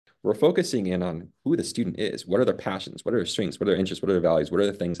we're focusing in on who the student is. What are their passions? What are their strengths? What are their interests? What are their values? What are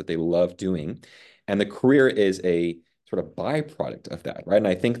the things that they love doing? And the career is a sort of byproduct of that, right? And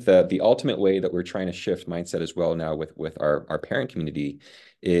I think the ultimate way that we're trying to shift mindset as well now with our parent community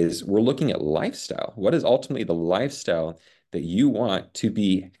is we're looking at lifestyle. What is ultimately the lifestyle that you want to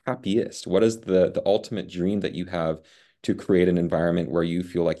be happiest? What is the ultimate dream that you have to create an environment where you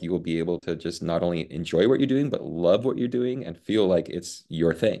feel like you will be able to just not only enjoy what you're doing, but love what you're doing and feel like it's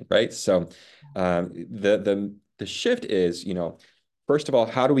your thing, right? So the shift is, first of all,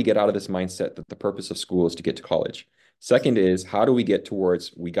 how do we get out of this mindset that the purpose of school is to get to college? Second is, how do we get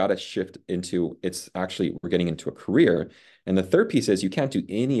towards we got to shift into it's actually we're getting into a career. And the third piece is you can't do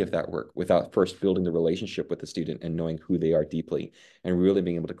any of that work without first building the relationship with the student and knowing who they are deeply and really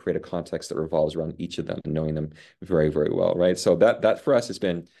being able to create a context that revolves around each of them and knowing them very, very well, right? So that for us has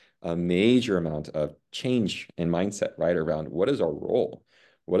been a major amount of change in mindset, right? Around what is our role?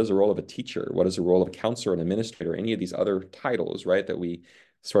 What is the role of a teacher? What is the role of a counselor, an administrator, any of these other titles, right? That we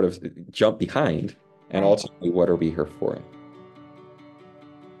sort of jump behind. And Right. ultimately, what are we here for?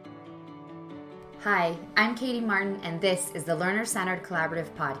 Hi, I'm Katie Martin, and this is the Learner Centered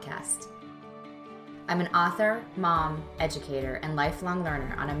Collaborative Podcast. I'm an author, mom, educator, and lifelong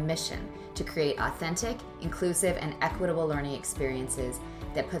learner on a mission to create authentic, inclusive, and equitable learning experiences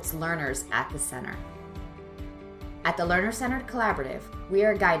that puts learners at the center. At the Learner Centered Collaborative, we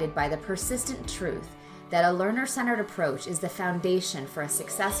are guided by the persistent truth that a learner-centered approach is the foundation for a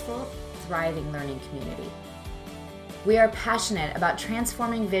successful, thriving learning community. We are passionate about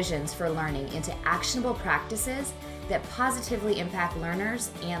transforming visions for learning into actionable practices that positively impact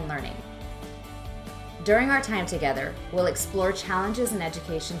learners and learning. During our time together, we'll explore challenges in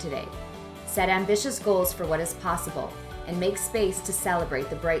education today, set ambitious goals for what is possible, and make space to celebrate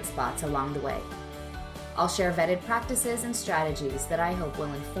the bright spots along the way. I'll share vetted practices and strategies that I hope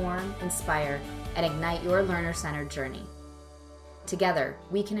will inform, inspire, and ignite your learner-centered journey. Together,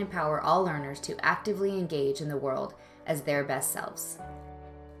 we can empower all learners to actively engage in the world as their best selves.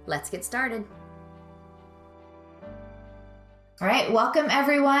 Let's get started. All right, welcome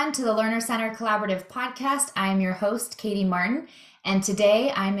everyone to the Learner Center Collaborative Podcast. I am your host, Katie Martin, and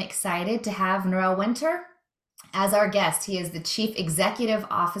today I'm excited to have Nerel Winter as our guest. He is the Chief Executive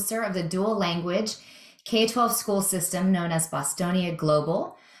Officer of the dual language K-12 school system known as Bostonia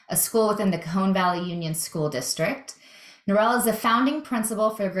Global, a school within the Cajon Valley Union School District. Nerel is the founding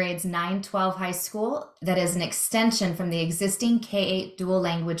principal for grades 9-12 high school that is an extension from the existing K-8 dual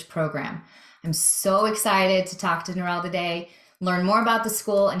language program. I'm so excited to talk to Nerel today, learn more about the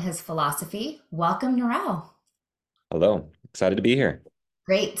school and his philosophy. Welcome, Nerel. Hello, excited to be here.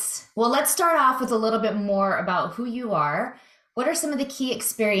 Great. Well, let's start off with a little bit more about who you are. What are some of the key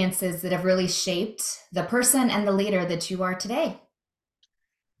experiences that have really shaped the person and the leader that you are today?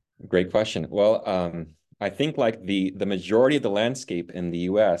 Great question. Well, I think like the majority of the landscape in the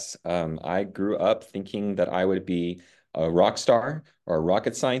US, I grew up thinking that I would be a rock star or a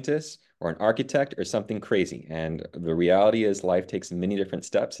rocket scientist or an architect or something crazy. And the reality is life takes many different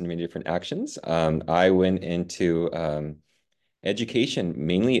steps and many different actions. I went into education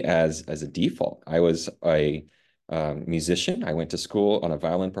mainly as a default. I was a musician. I went to school on a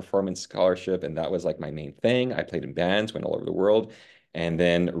violin performance scholarship, and that was like my main thing. I played in bands, went all over the world, and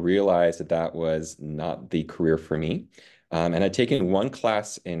then realized that that was not the career for me. And I'd taken one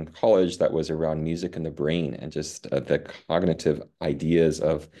class in college that was around music and the brain and just the cognitive ideas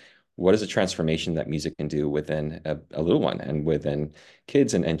of what is a transformation that music can do within a little one and within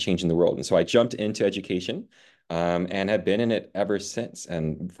kids and changing the world. And so I jumped into education and have been in it ever since.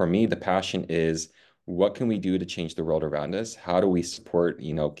 And for me, the passion is what can we do to change the world around us? How do we support,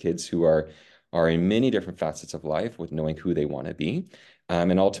 kids who are in many different facets of life with knowing who they want to be,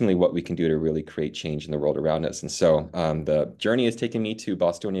 and ultimately what we can do to really create change in the world around us. And so the journey has taken me to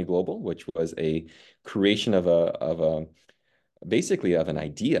Bostonia Global, which was a creation of a basically of an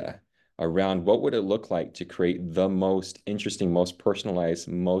idea around what would it look like to create the most interesting, most personalized,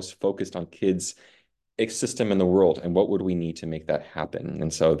 most focused on kids system in the world and what would we need to make that happen.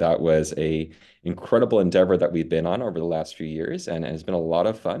 And so that was a incredible endeavor that we've been on over the last few years, and it's been a lot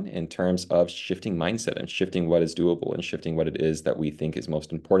of fun in terms of shifting mindset and shifting what is doable and shifting what it is that we think is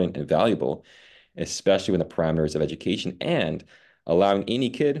most important and valuable, especially in the parameters of education, and allowing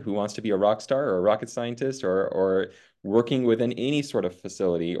any kid who wants to be a rock star or a rocket scientist or working within any sort of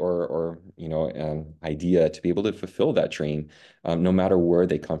facility or idea to be able to fulfill that dream, no matter where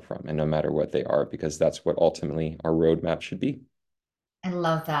they come from and no matter what they are, because that's what ultimately our roadmap should be. I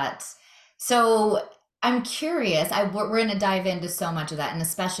love that. So I'm curious, we're going to dive into so much of that, and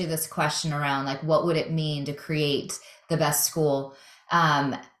especially this question around like, what would it mean to create the best school?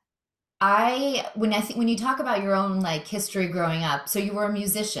 Um, When you talk about your own like history growing up, so you were a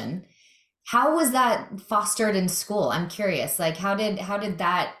musician. How was that fostered in school? I'm curious. Like, how did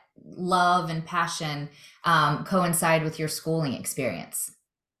that love and passion coincide with your schooling experience?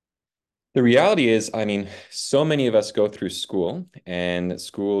 The reality is, I mean, so many of us go through school, and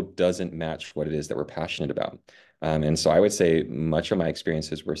school doesn't match what it is that we're passionate about. And so I would say much of my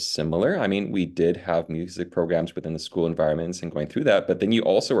experiences were similar. I mean, we did have music programs within the school environments and going through that, but then you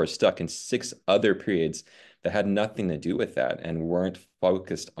also are stuck in six other periods that had nothing to do with that and weren't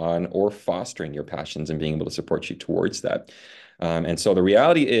focused on or fostering your passions and being able to support you towards that. And so the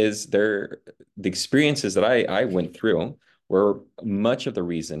reality is the experiences that I went through were much of the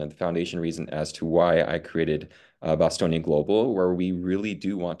reason and the foundation reason as to why I created Bostonia Global, where we really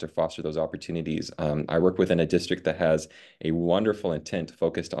do want to foster those opportunities. I work within a district that has a wonderful intent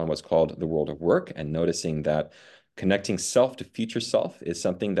focused on what's called the world of work and noticing that connecting self to future self is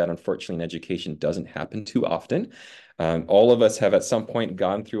something that unfortunately in education doesn't happen too often. All of us have at some point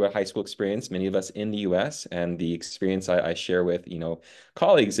gone through a high school experience, many of us in the US, and the experience I share with,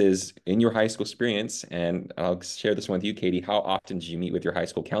 colleagues is in your high school experience, and I'll share this one with you, Katie. How often did you meet with your high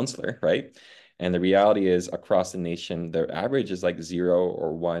school counselor, right? And the reality is across the nation, the average is like zero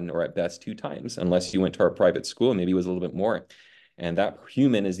or one or at best two times, unless you went to our private school, maybe it was a little bit more. And that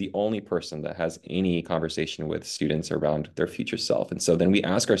human is the only person that has any conversation with students around their future self. And so then we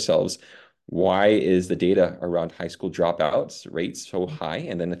ask ourselves, why is the data around high school dropouts rates so high?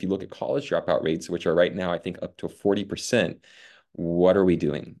 And then if you look at college dropout rates, which are right now, I think up to 40%, what are we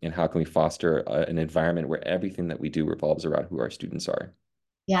doing? And how can we foster an environment where everything that we do revolves around who our students are?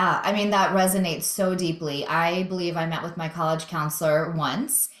 Yeah, I mean, that resonates so deeply. I believe I met with my college counselor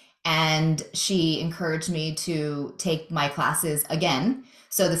once, and she encouraged me to take my classes again.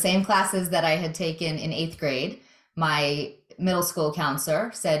 So, the same classes that I had taken in eighth grade, my middle school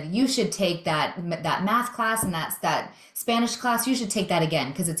counselor said, you should take that math class and that Spanish class. You should take that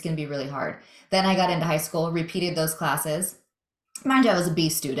again because it's going to be really hard. Then I got into high school, repeated those classes. Mind you, I was a B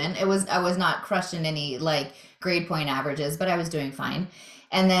student. I was not crushing any like grade point averages, but I was doing fine.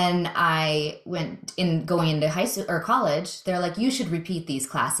 And then I went in going into high school or college. They're like, you should repeat these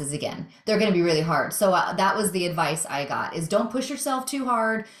classes again. They're going to be really hard. So that was the advice I got: is don't push yourself too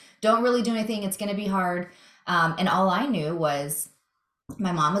hard. Don't really do anything. It's going to be hard. And all I knew was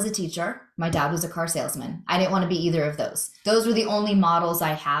my mom was a teacher. My dad was a car salesman. I didn't want to be either of those. Those were the only models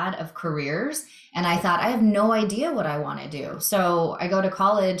I had of careers. And I thought, I have no idea what I want to do. So I go to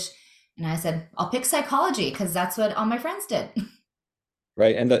college and I said, I'll pick psychology because that's what all my friends did.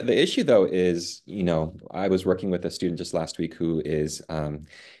 Right. And the issue, though, is, I was working with a student just last week who is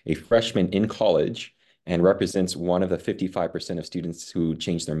a freshman in college and represents one of the 55% of students who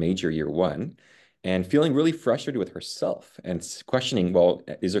changed their major year one and feeling really frustrated with herself and questioning, well,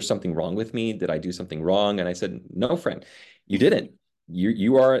 is there something wrong with me? Did I do something wrong? And I said, no, friend, you didn't.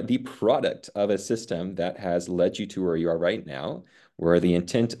 You are the product of a system that has led you to where you are right now, where the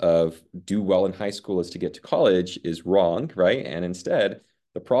intent of do well in high school is to get to college is wrong, right? And instead,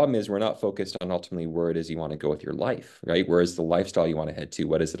 the problem is we're not focused on ultimately where it is you want to go with your life, right? Where is the lifestyle you want to head to?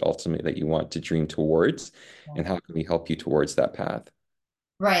 What is it ultimately that you want to dream towards? And how can we help you towards that path?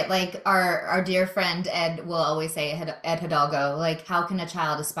 Right. Like our dear friend Ed will always say, Ed Hidalgo, like, how can a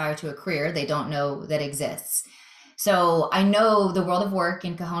child aspire to a career they don't know that exists? So I know the world of work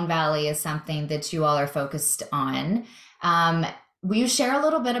in Cajon Valley is something that you all are focused on. Um, will you share a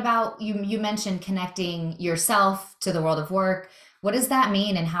little bit about you mentioned connecting yourself to the world of work. What does that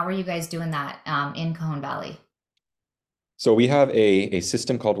mean, and how are you guys doing that in Cajon Valley? So we have a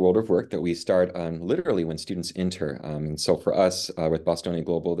system called World of Work that we start literally when students enter. And so for us with Bostonia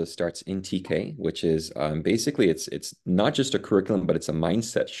Global, this starts in TK, which is basically it's not just a curriculum, but it's a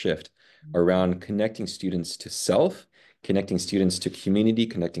mindset shift around connecting students to self, connecting students to community,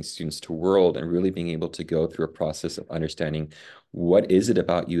 connecting students to world, and really being able to go through a process of understanding what is it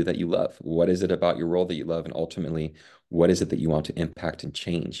about you that you love? What is it about your role that you love? And ultimately, what is it that you want to impact and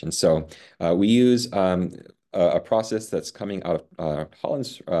change? And so we use a process that's coming out of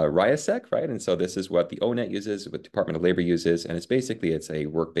Holland's RIASEC, right? And so this is what the ONET uses, what Department of Labor uses, and it's a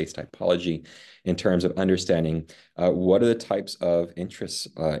work-based typology in terms of understanding what are the types of interest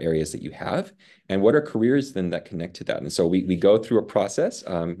areas that you have, and what are careers then that connect to that. And so we go through a process,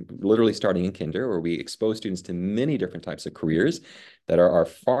 literally starting in kinder, where we expose students to many different types of careers that are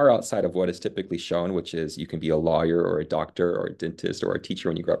far outside of what is typically shown, which is you can be a lawyer or a doctor or a dentist or a teacher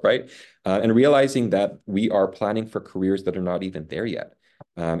when you grow up, right? And realizing that we are planning for careers that are not even there yet.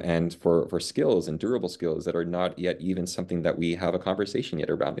 and for skills and durable skills that are not yet even something that we have a conversation yet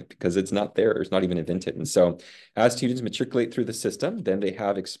around it because it's not there, it's not even invented. And so as students matriculate through the system, then they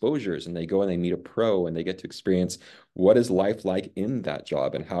have exposures and they go and they meet a pro and they get to experience what is life like in that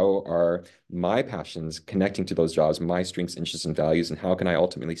job and how are my passions connecting to those jobs, my strengths, interests, and values, and how can I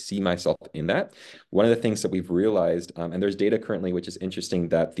ultimately see myself in that? One of the things that we've realized, and there's data currently, which is interesting,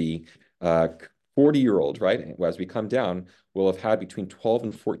 that the 40-year-old, right, as we come down, will have had between 12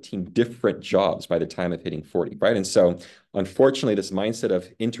 and 14 different jobs by the time of hitting 40, right? And so, unfortunately, this mindset of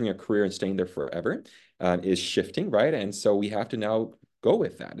entering a career and staying there forever is shifting, right? And so we have to now go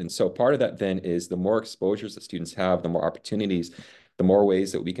with that. And so part of that then is the more exposures that students have, the more opportunities, the more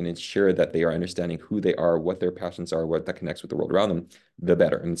ways that we can ensure that they are understanding who they are, what their passions are, what that connects with the world around them, the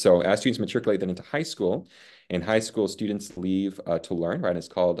better. And so as students matriculate then into high school, in high school, students leave to learn, right? It's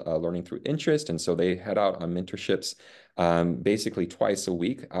called learning through interest. And so they head out on mentorships basically twice a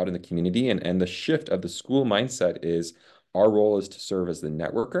week out in the community. And the shift of the school mindset is our role is to serve as the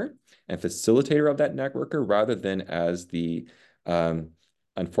networker and facilitator of that networker rather than as the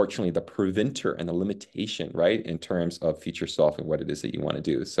unfortunately, the preventer and the limitation, right, in terms of future self and what it is that you want to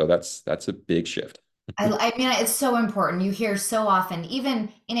do. So that's a big shift. I mean, it's so important. You hear so often, even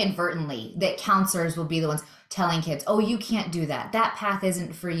inadvertently, that counselors will be the ones telling kids, oh, you can't do that. That path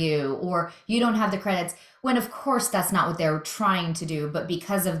isn't for you, or you don't have the credits. When, of course, that's not what they're trying to do. But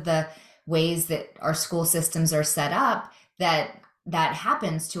because of the ways that our school systems are set up, that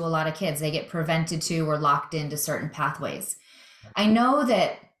happens to a lot of kids. They get prevented to or locked into certain pathways. I know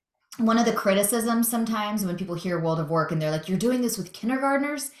that one of the criticisms sometimes when people hear world of work and they're like, you're doing this with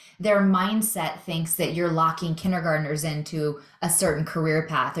kindergartners, their mindset thinks that you're locking kindergartners into a certain career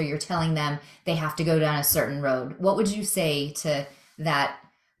path or you're telling them they have to go down a certain road. What would you say to that?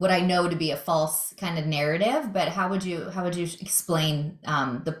 What I know to be a false kind of narrative, but how would you explain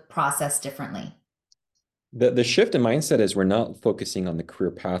the process differently? The shift in mindset is we're not focusing on the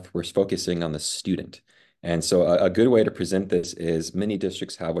career path, we're focusing on the student. And so a good way to present this is many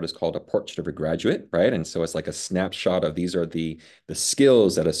districts have what is called a portrait of a graduate, right? And so it's like a snapshot of these are the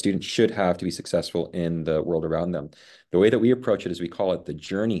skills that a student should have to be successful in the world around them. The way that we approach it is we call it the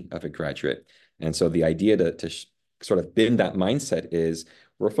journey of a graduate. And so the idea to sort of bend that mindset is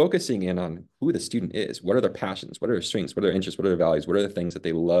we're focusing in on who the student is. What are their passions? What are their strengths? What are their interests? What are their values? What are the things that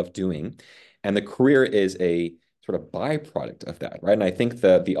they love doing? And the career is a sort of byproduct of that, right? And I think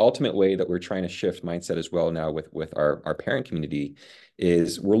the ultimate way that we're trying to shift mindset as well now with our parent community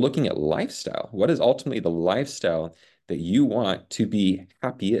is we're looking at lifestyle. What is ultimately the lifestyle that you want to be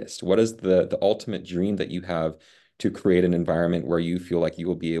happiest? What is the ultimate dream that you have to create an environment where you feel like you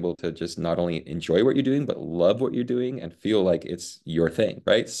will be able to just not only enjoy what you're doing, but love what you're doing and feel like it's your thing,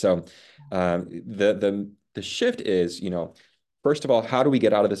 right? So the shift is, first of all, how do we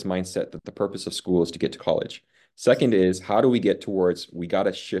get out of this mindset that the purpose of school is to get to college? Second is how do we get towards we got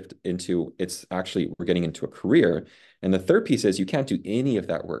to shift into it's actually we're getting into a career. And the third piece is you can't do any of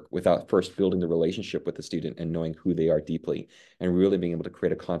that work without first building the relationship with the student and knowing who they are deeply and really being able to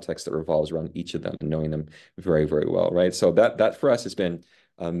create a context that revolves around each of them and knowing them very, very well, right? So that for us has been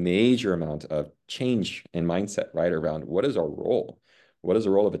a major amount of change in mindset, right? Around what is our role? What is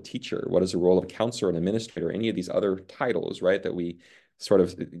the role of a teacher? What is the role of a counselor, an administrator, any of these other titles, right? That we sort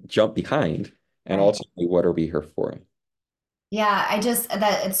of jump behind and Right. ultimately, what are we here for? Yeah, I just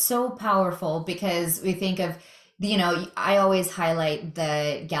that it's so powerful because we think of, I always highlight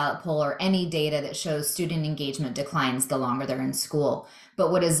the Gallup poll or any data that shows student engagement declines the longer they're in school.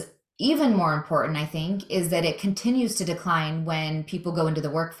 But what is even more important, I think, is that it continues to decline when people go into the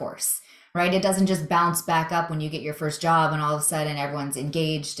workforce, right? It doesn't just bounce back up when you get your first job and all of a sudden everyone's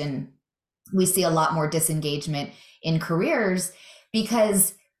engaged, and we see a lot more disengagement in careers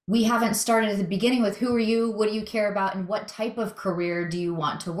because we haven't started at the beginning with who are you, what do you care about, and what type of career do you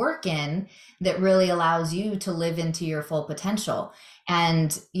want to work in that really allows you to live into your full potential.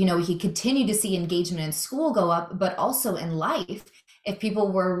 And we could continue to see engagement in school go up, but also in life if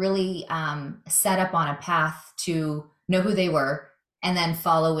people were really set up on a path to know who they were and then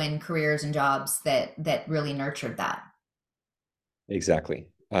follow in careers and jobs that really nurtured that. Exactly.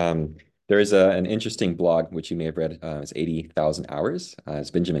 There is an interesting blog, which you may have read. It's 80,000 Hours.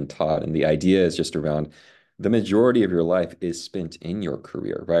 It's Benjamin Todd. And the idea is just around the majority of your life is spent in your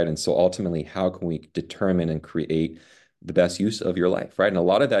career, right? And so ultimately, how can we determine and create the best use of your life, right? And a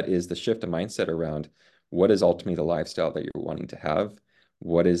lot of that is the shift of mindset around what is ultimately the lifestyle that you're wanting to have,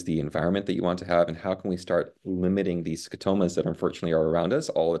 what is the environment that you want to have, and how can we start limiting these scotomas that unfortunately are around us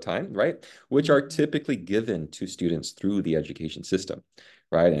all the time, right? Which are typically given to students through the education system,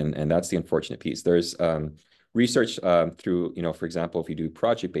 right? And that's the unfortunate piece. There's research through, for example, if you do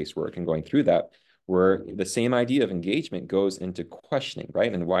project-based work and going through that, where the same idea of engagement goes into questioning,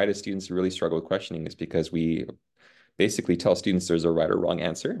 right? And why do students really struggle with questioning is because we basically tell students there's a right or wrong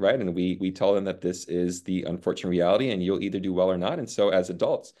answer, right? And we tell them that this is the unfortunate reality and you'll either do well or not. And so as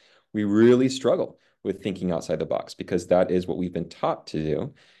adults, we really struggle with thinking outside the box because that is what we've been taught to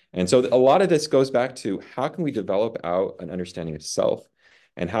do. And so a lot of this goes back to how can we develop out an understanding of self,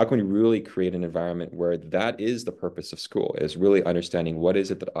 and how can we really create an environment where that is the purpose of school, is really understanding what is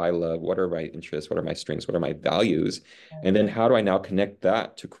it that I love, what are my interests, what are my strengths, what are my values, and then how do I now connect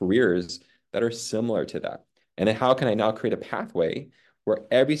that to careers that are similar to that? And then how can I now create a pathway where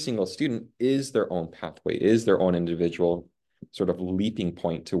every single student is their own pathway, is their own individual sort of leaping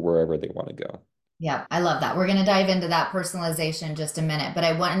point to wherever they want to go? Yeah, I love that. We're going to dive into that personalization in just a minute.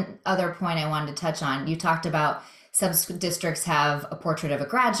 But one other point I wanted to touch on. You talked about some districts have a portrait of a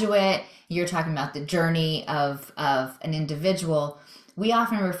graduate. You're talking about the journey of an individual. We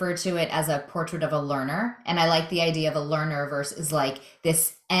often refer to it as a portrait of a learner. And I like the idea of a learner versus like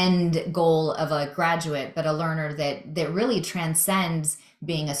this end goal of a graduate, but a learner that really transcends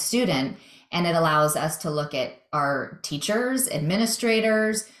being a student. And it allows us to look at our teachers,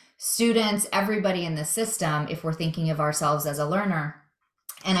 administrators, students, everybody in the system, if we're thinking of ourselves as a learner.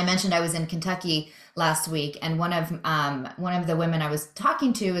 And I mentioned I was in Kentucky last week, and one of the women I was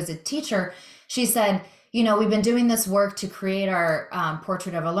talking to as a teacher, she said, we've been doing this work to create our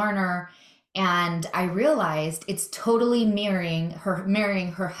portrait of a learner, and I realized it's totally mirroring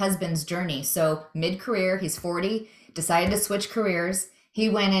her husband's journey. So mid-career, he's 40, decided to switch careers. He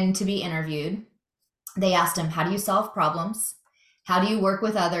went in to be interviewed. They asked him, how do you solve problems? How do you work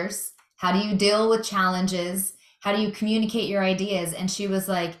with others? How do you deal with challenges? How do you communicate your ideas? And she was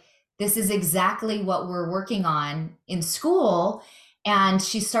like, this is exactly what we're working on in school. And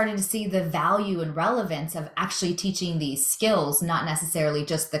she started to see the value and relevance of actually teaching these skills, not necessarily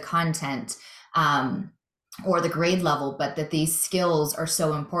just the content or the grade level, but that these skills are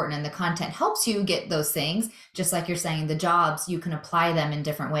so important, and the content helps you get those things. Just like you're saying, the jobs, you can apply them in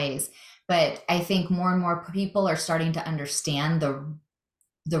different ways. But I think more and more people are starting to understand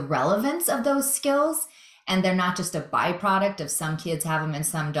the relevance of those skills. And they're not just a byproduct of some kids have them and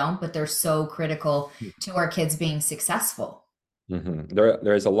some don't, but they're so critical to our kids being successful. Mm-hmm.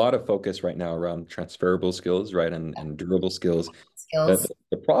 There is a lot of focus right now around transferable skills, right, and durable skills. Skills.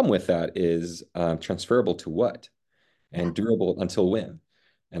 The problem with that is transferable to what, Yeah. and durable until when?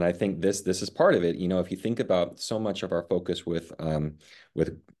 And I think this is part of it. If you think about so much of our focus with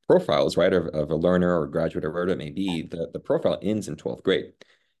profiles, right, of a learner or graduate or whatever it may be, the profile ends in 12th grade.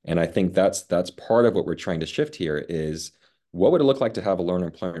 And I think that's part of what we're trying to shift here is what would it look like to have a learner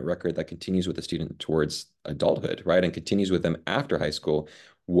employment record that continues with the student towards adulthood, right, and continues with them after high school?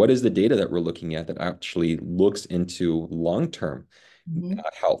 What is the data that we're looking at that actually looks into long-term Mhm.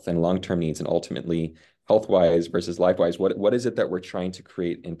 health and long-term needs, and ultimately health-wise versus life-wise? What is it that we're trying to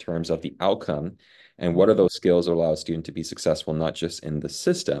create in terms of the outcome, and what are those skills that allow a student to be successful, not just in the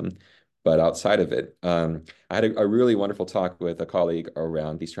system, but outside of it? I had a really wonderful talk with a colleague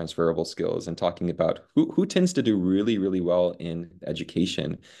around these transferable skills and talking about who tends to do really, really well in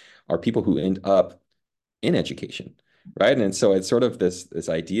education are people who end up in education, right? And so it's sort of this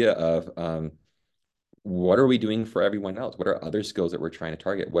idea of what are we doing for everyone else? What are other skills that we're trying to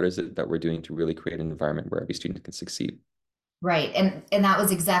target? What is it that we're doing to really create an environment where every student can succeed? Right. And that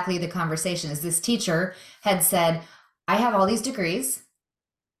was exactly the conversation. Is this teacher had said, I have all these degrees.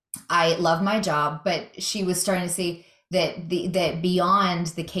 I love my job, but she was starting to see that beyond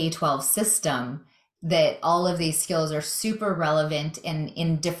the K-12 system, that all of these skills are super relevant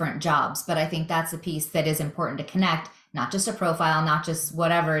in different jobs. But I think that's a piece that is important to connect, not just a profile, not just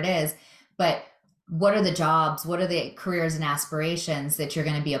whatever it is, but what are the jobs, what are the careers and aspirations that you're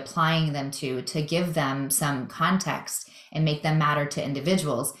going to be applying them to give them some context and make them matter to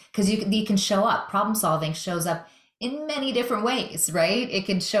individuals. Because you can show up, problem solving shows up in many different ways, right? It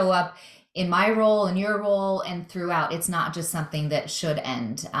can show up in my role, in your role, and throughout. It's not just something that should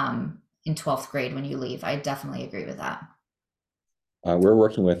end in 12th grade when you leave. I definitely agree with that. We're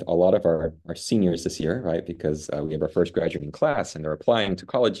working with a lot of our seniors this year, right? Because we have our first graduating class and they're applying to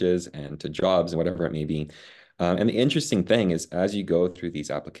colleges and to jobs and whatever it may be. And the interesting thing is, as you go through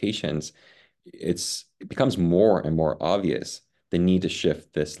these applications, it becomes more and more obvious the need to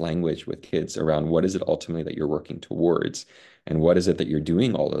shift this language with kids around what is it ultimately that you're working towards, and what is it that you're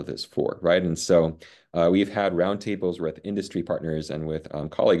doing all of this for, right? And so we've had roundtables with industry partners and with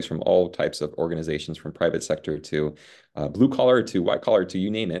colleagues from all types of organizations, from private sector to blue collar to white collar to you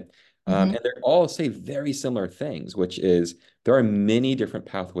name it. Mm-hmm. And they all say very similar things, which is there are many different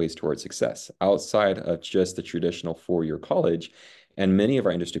pathways towards success outside of just the traditional four-year college. And many of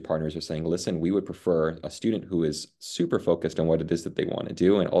our industry partners are saying, listen, we would prefer a student who is super focused on what it is that they want to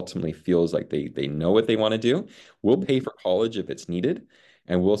do and ultimately feels like they know what they want to do. We'll pay for college if it's needed,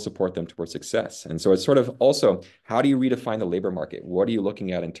 and we'll support them towards success. And so it's sort of also, how do you redefine the labor market? What are you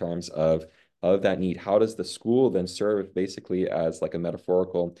looking at in terms of that need? How does the school then serve basically as like a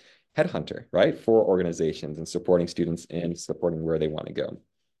metaphorical headhunter, right, for organizations and supporting students and supporting where they want to go?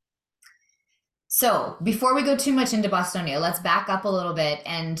 So, before we go too much into Bostonia, let's back up a little bit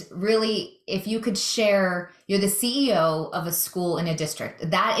and really, if you could share, you're the CEO of a school in a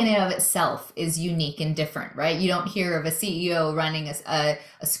district. That in and of itself is unique and different, right? You don't hear of a CEO running a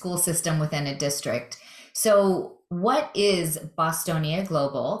school system within a district. So, what is Bostonia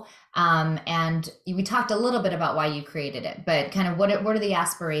Global? And we talked a little bit about why you created it, but kind of what are the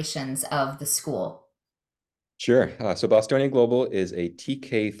aspirations of the school? Sure. So Bostonia Global is a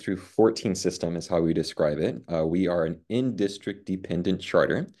TK through 14 system is how we describe it. We are an in-district dependent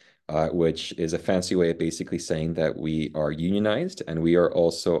charter, which is a fancy way of basically saying that we are unionized and we are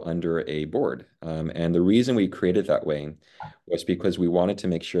also under a board. And the reason we created that way was because we wanted to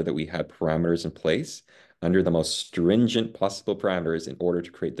make sure that we had parameters in place under the most stringent possible parameters in order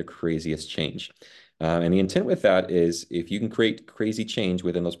to create the craziest change. And the intent with that is if you can create crazy change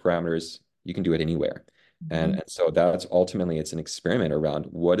within those parameters, you can do it anywhere. And so that's ultimately it's an experiment around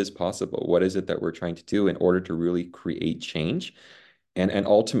what is possible. What is it that we're trying to do in order to really create change and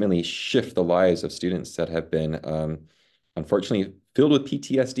ultimately shift the lives of students that have been unfortunately filled with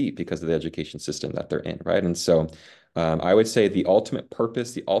PTSD because of the education system that they're in, right? And so I would say the ultimate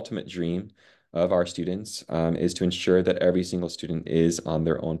purpose, the ultimate dream of our students is to ensure that every single student is on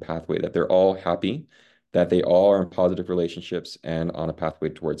their own pathway, that they're all happy, that they all are in positive relationships and on a pathway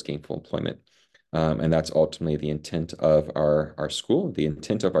towards gainful employment. And that's ultimately the intent of our school, the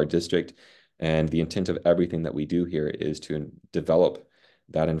intent of our district, and the intent of everything that we do here is to develop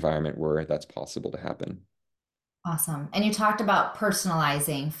that environment where that's possible to happen. Awesome. And you talked about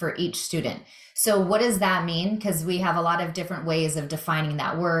personalizing for each student. So, what does that mean? Because we have a lot of different ways of defining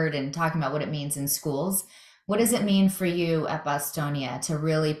that word and talking about what it means in schools. What does it mean for you at Bostonia to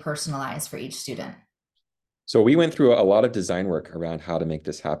really personalize for each student? So we went through a lot of design work around how to make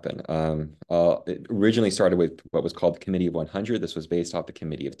this happen. It originally started with what was called the Committee of 100. This was based off the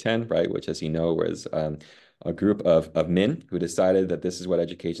Committee of 10, right? Which, as you know, was a group of men who decided that this is what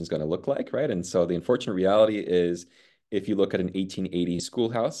education is going to look like, right? And so the unfortunate reality is if you look at an 1880s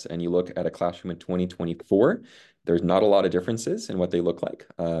schoolhouse and you look at a classroom in 2024, there's not a lot of differences in what they look like.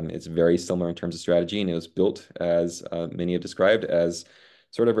 It's very similar in terms of strategy, and it was built as many have described as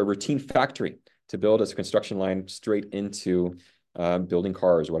sort of a routine factory to build as a construction line straight into building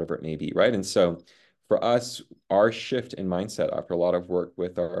cars, whatever it may be, right? And so for us, our shift in mindset after a lot of work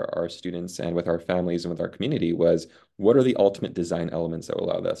with our students and with our families and with our community was what are the ultimate design elements that will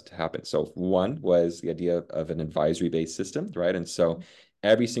allow this to happen? So one was the idea of an advisory-based system, right? And so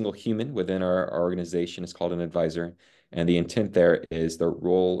every single human within our organization is called an advisor. And the intent there is their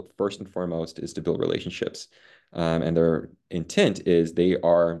role, first and foremost, is to build relationships. And their intent is they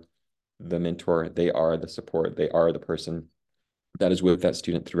are the mentor, they are the support, they are the person that is with that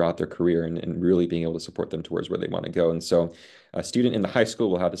student throughout their career and really being able to support them towards where they want to go. And so a student in the high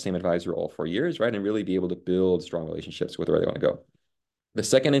school will have the same advisor all 4 years, right? And really be able to build strong relationships with where they want to go. The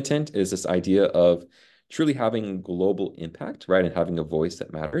second intent is this idea of truly having global impact, right? And having a voice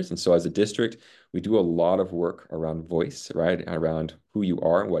that matters. And so as a district, we do a lot of work around voice, right? Around who you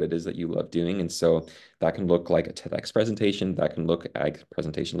are and what it is that you love doing. And so that can look like a TEDx presentation, that can look at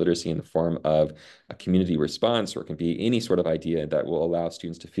presentation literacy in the form of a community response, or it can be any sort of idea that will allow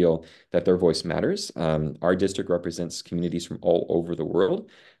students to feel that their voice matters. Our district represents communities from all over the world.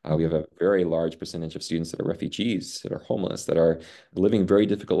 We have a very large percentage of students that are refugees, that are homeless, that are living very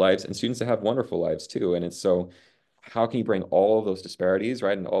difficult lives, and students that have wonderful lives too. And it's so, how can you bring all of those disparities,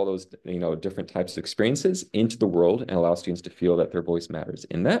 right, and all those different types of experiences into the world and allow students to feel that their voice matters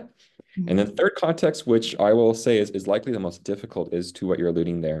in that? And then third context, which I will say is likely the most difficult, is to what you're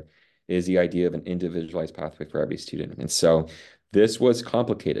alluding there, is the idea of an individualized pathway for every student. And so this was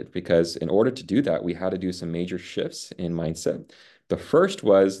complicated because in order to do that, we had to do some major shifts in mindset. The first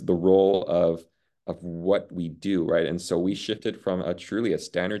was the role of what we do, right? And so we shifted from a truly a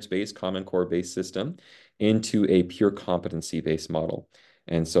standards-based, Common Core-based system into a pure competency-based model.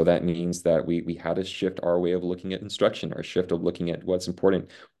 And so that means that we had to shift our way of looking at instruction, our shift of looking at what's important.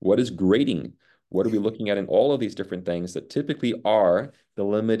 What is grading? What are we looking at in all of these different things that typically are the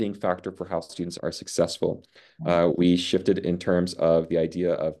limiting factor for how students are successful? We shifted in terms of the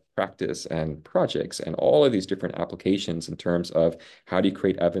idea of practice and projects and all of these different applications in terms of how do you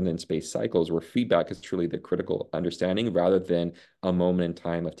create evidence-based cycles where feedback is truly the critical understanding rather than a moment in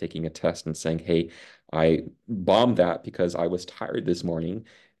time of taking a test and saying, hey, I bombed that because I was tired this morning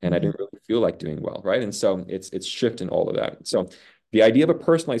and I Mhm. didn't really feel like doing well, right? And so it's shifting all of that. So the idea of a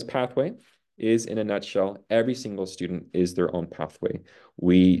personalized pathway is, in a nutshell, every single student is their own pathway.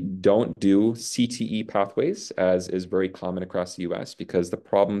 We don't do CTE pathways, as is very common across the US, because the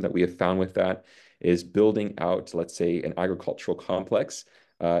problem that we have found with that is building out, let's say, an agricultural complex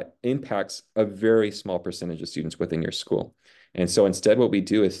impacts a very small percentage of students within your school. And so instead, what we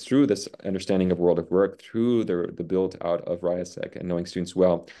do is through this understanding of world of work, through the build out of RIASEC and knowing students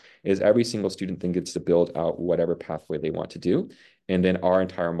well, is every single student then gets to build out whatever pathway they want to do. And then our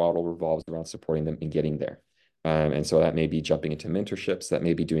entire model revolves around supporting them in getting there. And so that may be jumping into mentorships, that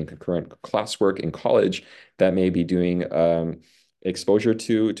may be doing concurrent classwork in college, that may be doing exposure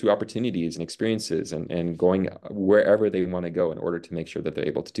to opportunities and experiences and going wherever they want to go in order to make sure that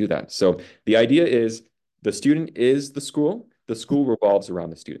they're able to do that. So the idea is the student is the school revolves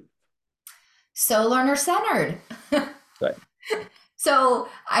around the student. So learner centered. Right. So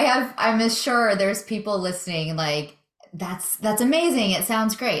I'm as sure there's people listening like that's amazing. It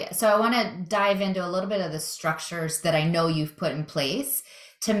sounds great. So I want to dive into a little bit of the structures that I know you've put in place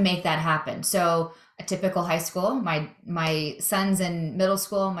to make that happen. So a typical high school, my son's in middle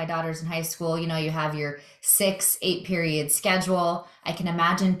school, my daughter's in high school, you know, you have your 6, 8 period schedule. I can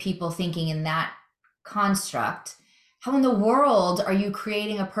imagine people thinking in that construct. How in the world are you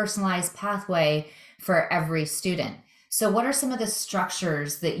creating a personalized pathway for every student? So, what are some of the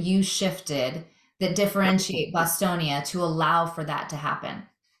structures that you shifted that differentiate Bostonia to allow for that to happen?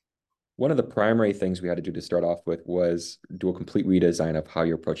 One of the primary things we had to do to start off with was do a complete redesign of how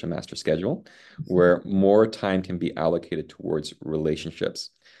you approach a master schedule, where more time can be allocated towards relationships.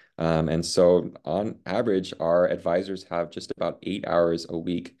 And so, on average, our advisors have just about 8 hours a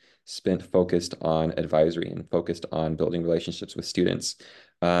week spent focused on advisory and focused on building relationships with students.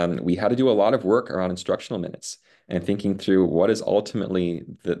 We had to do a lot of work around instructional minutes and thinking through what is ultimately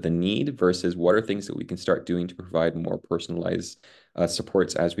the need versus what are things that we can start doing to provide more personalized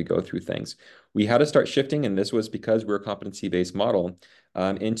supports as we go through things. We had to start shifting, and this was because we're a competency-based model,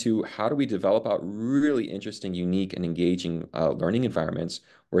 into how do we develop out really interesting, unique, and engaging learning environments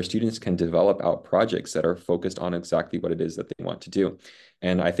where students can develop out projects that are focused on exactly what it is that they want to do.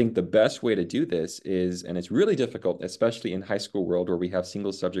 And I think the best way to do this is, and it's really difficult, especially in high school world where we have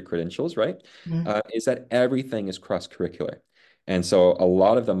single subject credentials, right? Mhm. Is that everything is cross-curricular. And so a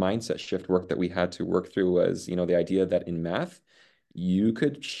lot of the mindset shift work that we had to work through was, the idea that in math, you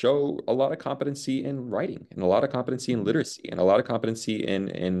could show a lot of competency in writing and a lot of competency in literacy and a lot of competency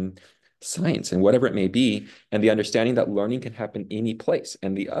in science and whatever it may be, and the understanding that learning can happen any place.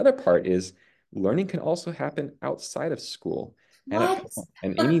 And the other part is learning can also happen outside of school and at What? home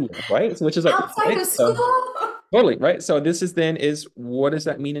and anywhere, right? So which is like, Outside right? of So school? totally, right? So this is then is what does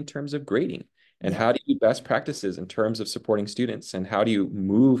that mean in terms of grading? And Yeah. how do you best practices in terms of supporting students? And how do you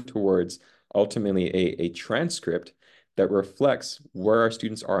move towards ultimately a transcript that reflects where our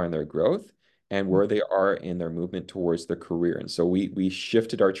students are in their growth and where they are in their movement towards their career? And so we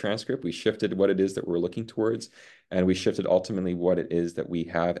shifted our transcript, we shifted what it is that we're looking towards, and we shifted ultimately what it is that we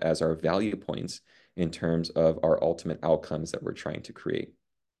have as our value points in terms of our ultimate outcomes that we're trying to create.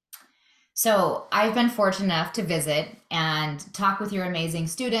 So I've been fortunate enough to visit and talk with your amazing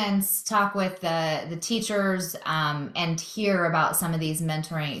students, talk with the teachers, and hear about some of these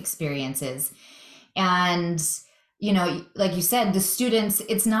mentoring experiences. And like you said, the students,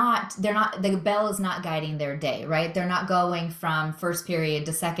 the bell is not guiding their day, right? They're not going from first period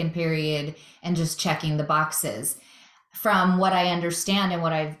to second period and just checking the boxes. From what I understand and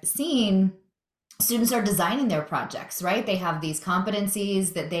what I've seen, students are designing their projects, right? They have these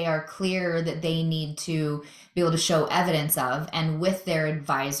competencies that they are clear that they need to be able to show evidence of, and with their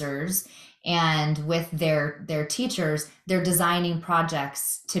advisors and with their teachers, they're designing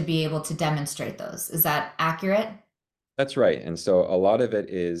projects to be able to demonstrate those. Is that accurate? That's right. And so a lot of it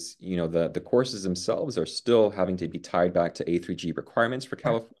is, the courses themselves are still having to be tied back to A3G requirements for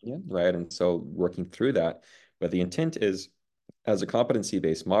California, right? And so working through that. But the intent is, as a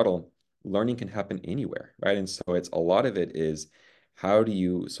competency-based model, learning can happen anywhere, right? And so it's a lot of it is how do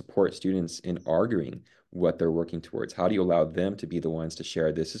you support students in arguing what they're working towards? How do you allow them to be the ones to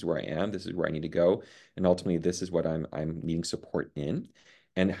share, this is where I am, this is where I need to go, and ultimately this is what I'm needing support in?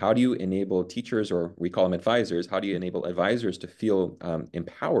 And how do you enable teachers, or we call them advisors, how do you enable advisors to feel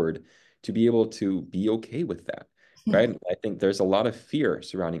empowered to be able to be okay with that? Right. I think there's a lot of fear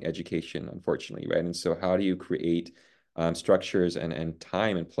surrounding education, unfortunately, right? And so how do you create structures and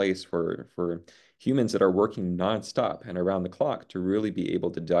time and place for humans that are working nonstop and around the clock to really be able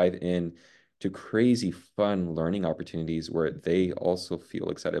to dive in to crazy fun learning opportunities where they also feel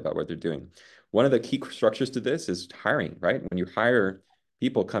excited about what they're doing. One of the key structures to this is hiring, right? When you hire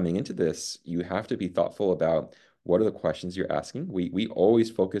people coming into this, you have to be thoughtful about what are the questions you're asking. We always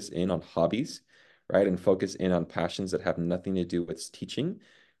focus in on hobbies, right? And focus in on passions that have nothing to do with teaching,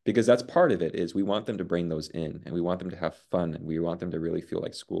 because that's part of it is we want them to bring those in and we want them to have fun and we want them to really feel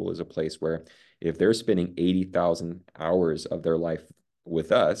like school is a place where if they're spending 80,000 hours of their life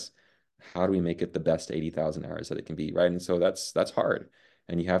with us, how do we make it the best 80,000 hours that it can be, right? And so that's hard.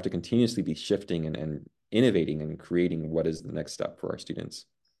 And you have to continuously be shifting and innovating and creating what is the next step for our students.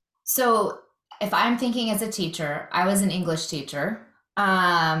 So if I'm thinking as a teacher, I was an English teacher.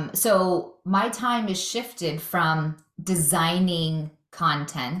 So my time is shifted from designing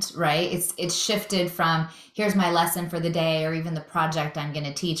content, right? It's shifted from here's my lesson for the day or even the project I'm going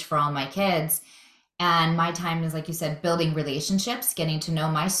to teach for all my kids. And my time is, like you said, building relationships, getting to know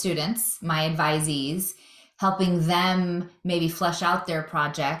my students, my advisees, helping them maybe flesh out their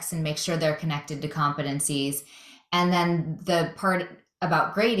projects and make sure they're connected to competencies. And then the part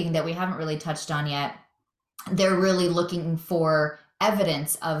about grading that we haven't really touched on yet, they're really looking for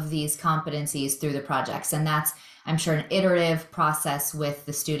evidence of these competencies through the projects. And that's, I'm sure, an iterative process with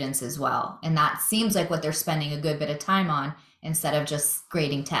the students as well. And that seems like what they're spending a good bit of time on instead of just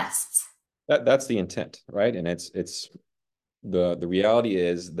grading tests. That's the intent, right? And it's the reality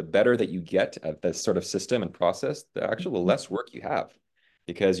is the better that you get at this sort of system and process, the actual the less work you have,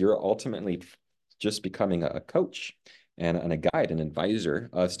 because you're ultimately just becoming a coach and a guide, an advisor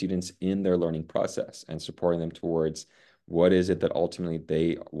of students in their learning process and supporting them towards what is it that ultimately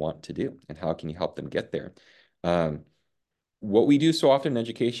they want to do and how can you help them get there. Um, what we do so often in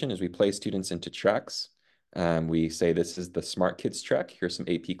education is we place students into tracks. We say this is the smart kids track. Here's some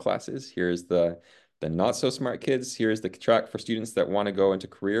AP classes. Here's the not so smart kids. Here's the track for students that want to go into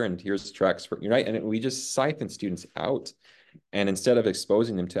career, and here's tracks for, right? And we just siphon students out. And instead of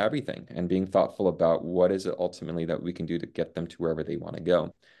exposing them to everything and being thoughtful about what is it ultimately that we can do to get them to wherever they want to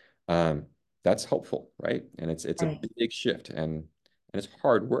go, um, that's helpful, right? And it's a Right. big shift and it's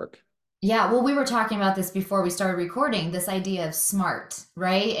hard work. Yeah, well, we were talking about this before we started recording, this idea of smart,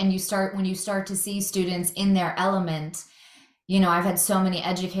 right? And when you start to see students in their element, I've had so many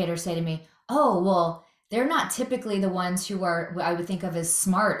educators say to me, "Oh, well, they're not typically the ones who are what I would think of as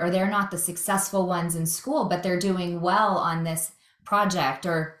smart, or they're not the successful ones in school, but they're doing well on this project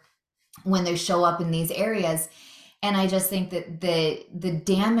or when they show up in these areas." And I just think that the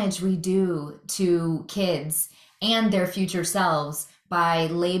damage we do to kids and their future selves by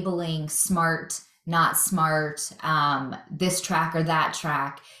labeling smart, not smart, this track or that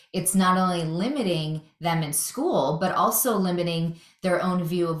track, it's not only limiting them in school, but also limiting their own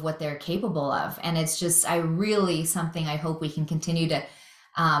view of what they're capable of. And it's just, I really something I hope we can continue to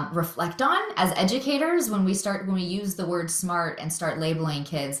reflect on as educators when we use the word smart and start labeling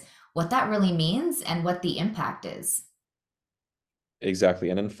kids, what that really means and what the impact is. Exactly.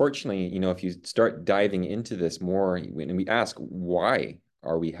 And unfortunately, if you start diving into this more and we ask, why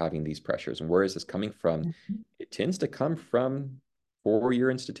are we having these pressures and where is this coming from? It tends to come from four-year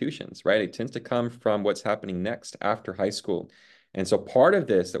institutions, right? It tends to come from what's happening next after high school. And so part of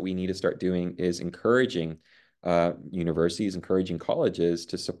this that we need to start doing is encouraging universities, encouraging colleges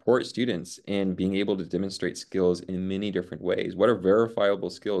to support students in being able to demonstrate skills in many different ways. What are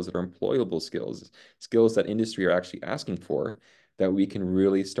verifiable skills that are employable skills, skills that industry are actually asking for that we can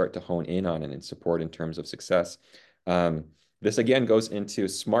really start to hone in on and support in terms of success. Um, this again goes into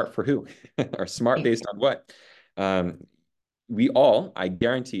smart for who or smart based on what. Um, we all, I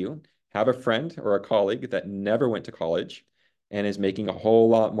guarantee you, have a friend or a colleague that never went to college and is making a whole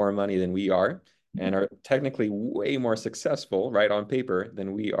lot more money than we are and are technically way more successful, right, on paper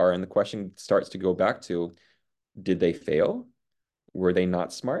than we are. And the question starts to go back to, did they fail? Were they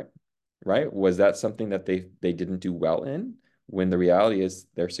not smart? Right? Was that something that they didn't do well in? When the reality is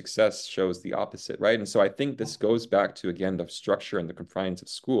their success shows the opposite, right? And so I think this goes back to, again, the structure and the confines of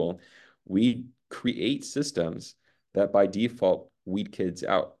school. We create systems that by default weed kids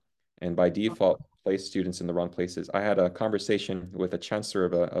out and by default place students in the wrong places. I had a conversation with a chancellor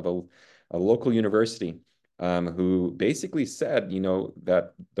of a local university who basically said,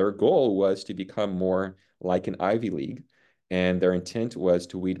 that their goal was to become more like an Ivy League. And their intent was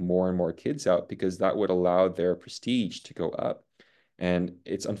to weed more and more kids out because that would allow their prestige to go up. And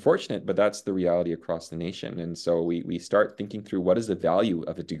it's unfortunate, but that's the reality across the nation. And so we start thinking through what is the value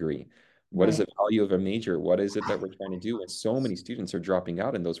of a degree? What is Right. the value of a major? What is it that we're trying to do when so many students are dropping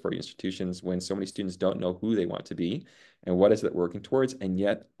out in those 40 institutions, when so many students don't know who they want to be, and what is it working towards? And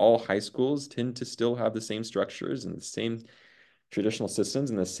yet all high schools tend to still have the same structures and the same traditional systems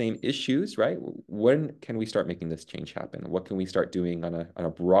and the same issues, right? When can we start making this change happen? What can we start doing on a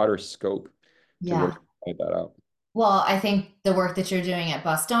broader scope to really Yeah. find that out? Well, I think the work that you're doing at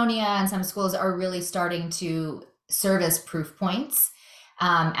Bostonia and some schools are really starting to serve as proof points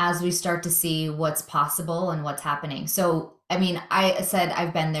as we start to see what's possible and what's happening. So, I mean, I said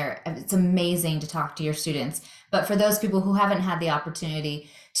I've been there. It's amazing to talk to your students. But for those people who haven't had the opportunity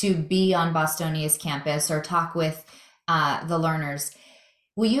to be on Bostonia's campus or talk with the learners,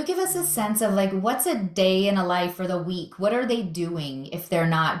 will you give us a sense of like what's a day in a life for the week? What are they doing if they're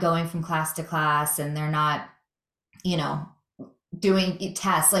not going from class to class and they're not, you know, doing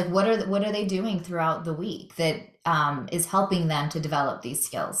tests? Like what are they doing throughout the week that is helping them to develop these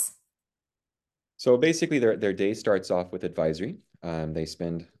skills? So basically, their day starts off with advisory. They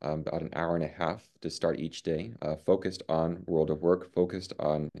spend about an hour and a half to start each day, focused on world of work, focused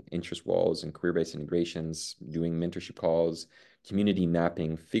on interest walls and career-based integrations, doing mentorship calls, community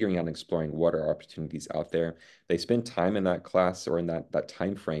mapping, figuring out and exploring what are opportunities out there. They spend time in that class or in that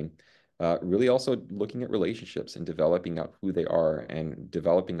time frame, really also looking at relationships and developing out who they are and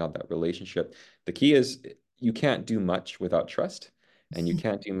developing out that relationship. The key is you can't do much without trust. And you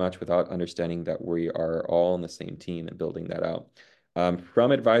can't do much without understanding that we are all on the same team and building that out.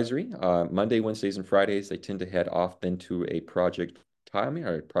 From advisory, Monday, Wednesdays, and Fridays, they tend to head off then to a project time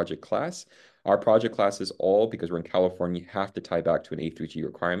or a project class. Our project classes all, because we're in California, have to tie back to an A through G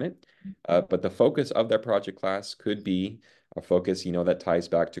requirement. But the focus of that project class could be a focus, that ties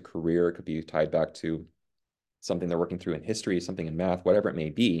back to career. It could be tied back to something they're working through in history, something in math, whatever it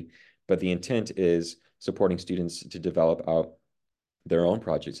may be. But the intent is supporting students to develop out their own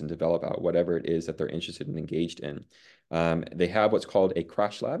projects and develop out whatever it is that they're interested and engaged in. They have what's called a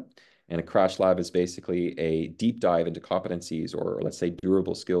crash lab. And a crash lab is basically a deep dive into competencies or let's say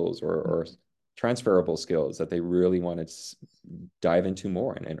durable skills or transferable skills that they really want to dive into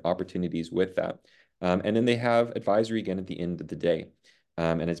more and opportunities with that. And then they have advisory again at the end of the day.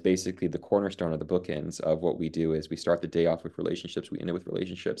 And it's basically the cornerstone of the bookends of what we do is we start the day off with relationships, we end it with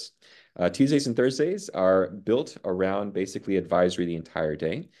relationships. Tuesdays and Thursdays are built around basically advisory the entire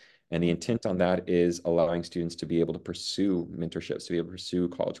day. And the intent on that is allowing students to be able to pursue mentorships, to be able to pursue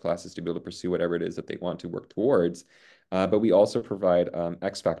college classes, to be able to pursue whatever it is that they want to work towards. But we also provide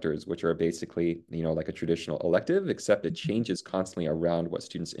X factors, which are basically, like a traditional elective, except it changes constantly around what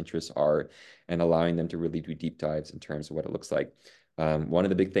students' interests are and allowing them to really do deep dives in terms of what it looks like. One of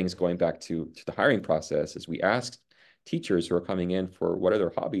the big things going back to the hiring process is we asked teachers who are coming in for what are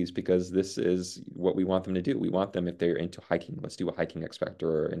their hobbies because this is what we want them to do. We want them, if they're into hiking, let's do a hiking X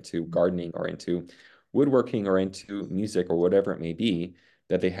factor, or into gardening or into woodworking or into music or whatever it may be,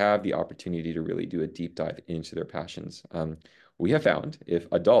 that they have the opportunity to really do a deep dive into their passions. We have found if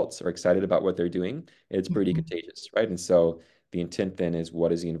adults are excited about what they're doing, it's pretty Mhm. contagious, right? And so the intent then is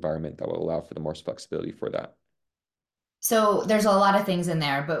what is the environment that will allow for the most flexibility for that? So there's a lot of things in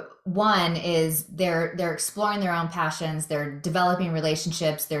there, but one is they're exploring their own passions, they're developing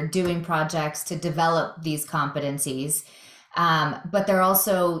relationships, they're doing projects to develop these competencies. But they're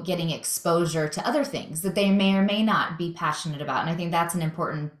also getting exposure to other things that they may or may not be passionate about. And I think that's an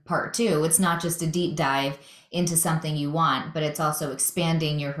important part too. It's not just a deep dive into something you want, but it's also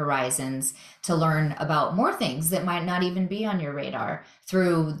expanding your horizons to learn about more things that might not even be on your radar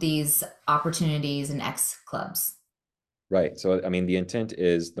through these opportunities and X clubs. Right. So, I mean, the intent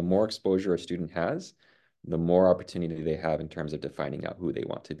is the more exposure a student has, the more opportunity they have in terms of defining out who they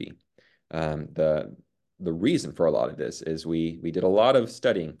want to be. Um, the the reason for a lot of this is we did a lot of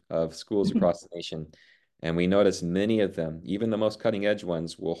studying of schools across the nation, and we noticed many of them, even the most cutting edge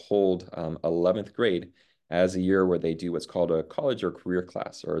ones, will hold 11th grade as a year where they do what's called a college or career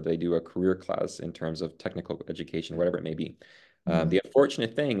class, or they do a career class in terms of technical education, whatever it may be. Mhm. The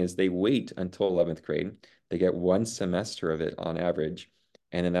unfortunate thing is they wait until 11th grade. They get one semester of it on average,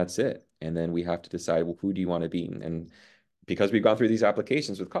 and then that's it. And then we have to decide, well, who do you want to be? And because we've gone through these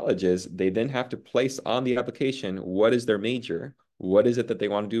applications with colleges, they then have to place on the application what is their major, what is it that they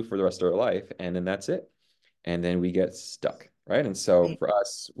want to do for the rest of their life, and then that's it. And then we get stuck, right? And so Right. for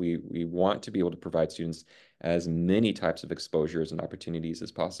us, we want to be able to provide students as many types of exposures and opportunities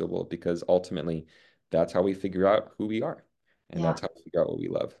as possible because ultimately that's how we figure out who we are, and Yeah. that's how we figure out what we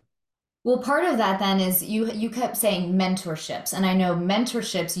love. Well, part of that then is you kept saying mentorships, and I know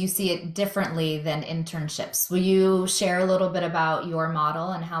mentorships you see it differently than internships. Will you share a little bit about your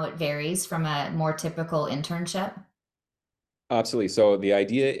model and how it varies from a more typical internship? Absolutely. So the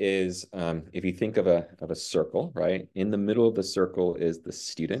idea is, if you think of a circle, right? In the middle of the circle is the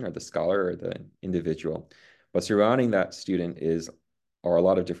student or the scholar or the individual. But surrounding that student are a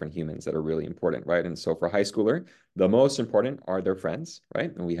lot of different humans that are really important, right? And so for a high schooler, the most important are their friends,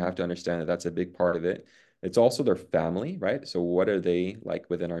 right? And we have to understand that that's a big part of it. It's also their family, right? So what are they like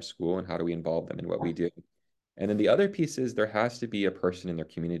within our school, and how do we involve them in what we do? And then the other piece is there has to be a person in their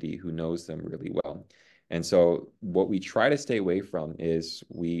community who knows them really well. And so what we try to stay away from is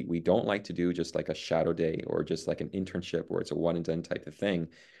we don't like to do just like a shadow day or just like an internship where it's a one and done type of thing.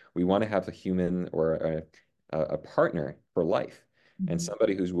 We want to have a human or a partner for life, and Mhm.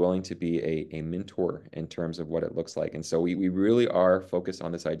 somebody who's willing to be a mentor in terms of what it looks like. And so we really are focused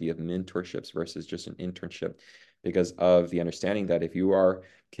on this idea of mentorships versus just an internship, because of the understanding that if you are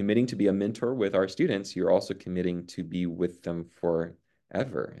committing to be a mentor with our students, you're also committing to be with them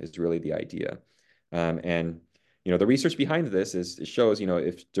forever, is really the idea. And the research behind this it shows,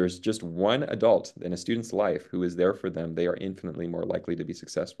 if there's just one adult in a student's life who is there for them, they are infinitely more likely to be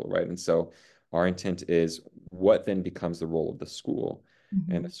successful, right? And so our intent is what then becomes the role of the school.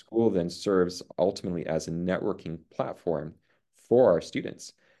 And the Mhm. school then serves ultimately as a networking platform for our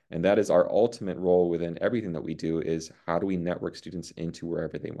students. And that is our ultimate role within everything that we do, is how do we network students into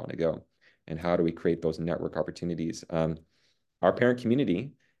wherever they want to go? And how do we create those network opportunities? Our parent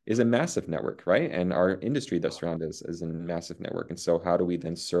community is a massive network, right? And our industry that surrounds us is a massive network. And so how do we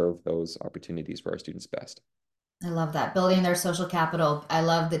then serve those opportunities for our students best? I love that. Building their social capital. I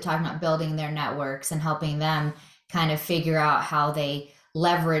love the talking about building their networks and helping them kind of figure out how they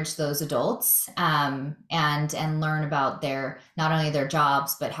leverage those adults, and learn about their not only their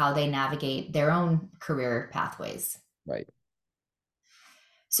jobs but how they navigate their own career pathways. Right.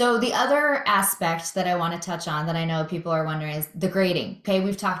 So the other aspect that I want to touch on that I know people are wondering is the grading. Okay,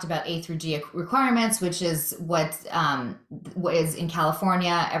 we've talked about A through G requirements, which is what is in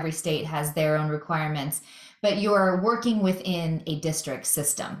California. Every state has their own requirements, but you're working within a district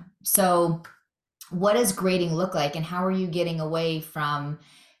system. So what does grading look like, and how are you getting away from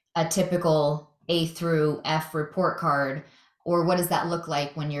a typical A through F report card, or what does that look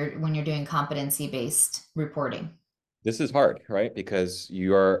like when you're doing competency based reporting? This is hard, right? Because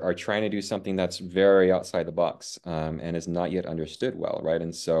you are trying to do something that's very outside the box, and is not yet understood well, right?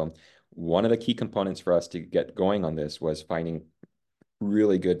 And so one of the key components for us to get going on this was finding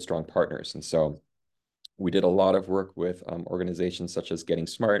really good, strong partners. And so we did a lot of work with organizations such as Getting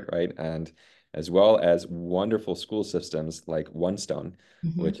Smart, right? And as well as wonderful school systems like One Stone,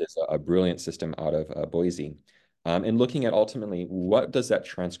 Mm-hmm. which is a brilliant system out of Boise. And looking at ultimately what does that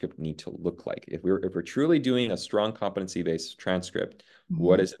transcript need to look like? If we're truly doing a strong competency-based transcript,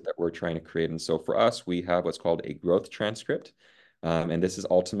 what Mm-hmm. is it that we're trying to create? And so for us, we have what's called a growth transcript. And this is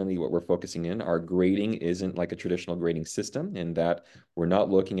ultimately what we're focusing in. Our grading isn't like a traditional grading system in that we're not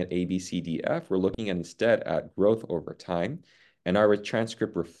looking at A, B, C, D, F. We're looking at instead at growth over time. And our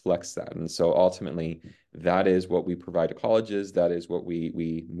transcript reflects that. And so ultimately, that is what we provide to colleges. That is what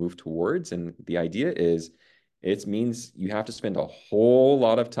we move towards. And the idea is it means you have to spend a whole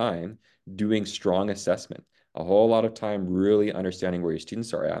lot of time doing strong assessment, a whole lot of time really understanding where your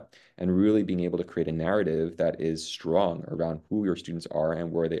students are at, and really being able to create a narrative that is strong around who your students are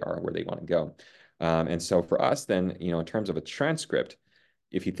and where they are and where they want to go. And so for us, then, in terms of a transcript,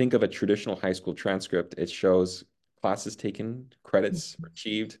 if you think of a traditional high school transcript, it shows classes taken, credits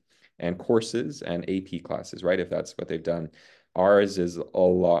achieved, and courses and AP classes, right? If that's what they've done. Ours is a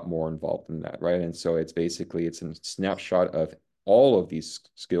lot more involved than that, right? And so it's a snapshot of all of these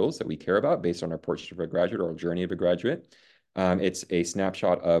skills that we care about based on our portrait of a graduate or journey of a graduate. It's a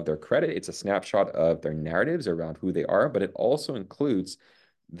snapshot of their credit. It's a snapshot of their narratives around who they are, but it also includes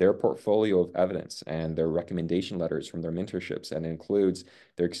their portfolio of evidence and their recommendation letters from their mentorships, and includes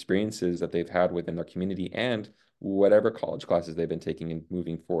their experiences that they've had within their community and whatever college classes they've been taking and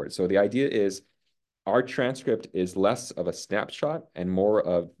moving forward. So the idea is our transcript is less of a snapshot and more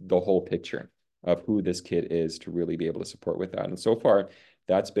of the whole picture of who this kid is to really be able to support with that. And so far,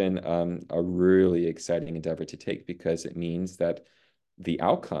 that's been a really exciting endeavor to take, because it means that the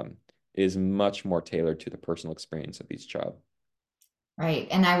outcome is much more tailored to the personal experience of each child. Right.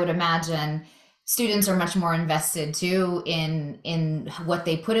 And I would imagine students are much more invested too in what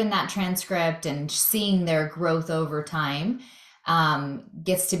they put in that transcript and seeing their growth over time.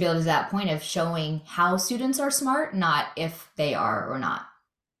 Gets to build to that point of showing how students are smart, not if they are or not,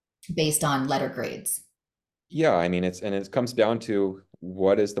 based on letter grades. Yeah, I mean, it comes down to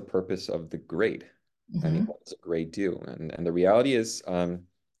what is the purpose of the grade? I mean, Hmm. what does a grade do? And the reality is,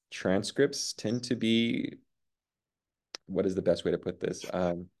 transcripts tend to be, what is the best way to put this?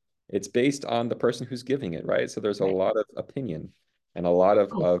 It's based on the person who's giving it, right? So there's a Right. lot of opinion and a lot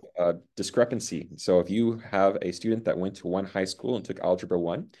Oh. of discrepancy. So if you have a student that went to one high school and took Algebra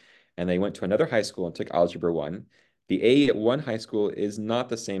 1, and they went to another high school and took Algebra 1, the A at one high school is not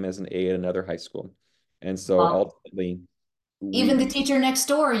the same as an A at another high school. And so Well, ultimately, even the we teacher next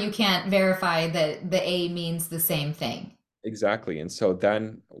door, you can't verify that the A means the same thing. exactly. And so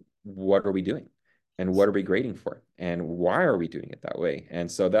then what are we doing? And what are we grading for? And why are we doing it that way?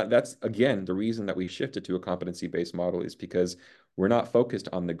 And so that's again the reason that we shifted to a competency-based model is because we're not focused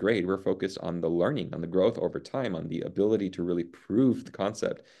on the grade, we're focused on the learning, on the growth over time, on the ability to really prove the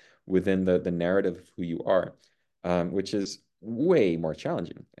concept within the narrative of who you are, which is way more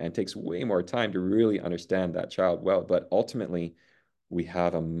challenging and takes way more time to really understand that child well. But ultimately, we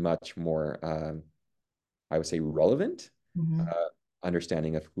have a much more I would say relevant Mhm. uh,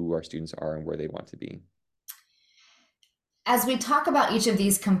 understanding of who our students are and where they want to be. As we talk about each of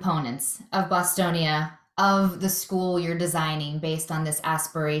these components of Bostonia, of the school you're designing based on this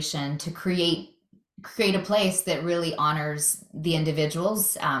aspiration to create a place that really honors the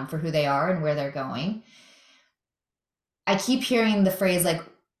individuals for who they are and where they're going. I keep hearing the phrase like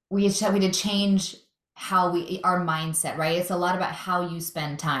we to change how we our mindset, right? It's a lot about how you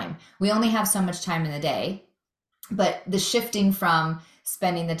spend time. We only have so much time in the day, but the shifting from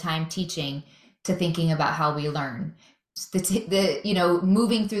spending the time teaching to thinking about how we learn,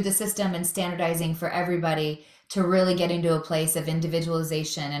 moving through the system and standardizing for everybody to really get into a place of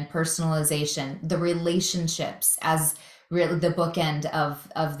individualization and personalization, the relationships as really the bookend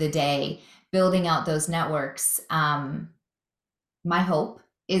of the day, building out those networks. My hope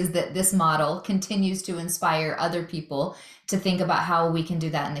is that this model continues to inspire other people to think about how we can do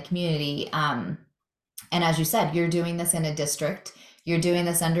that in the community. And as you said, you're doing this in a district, you're doing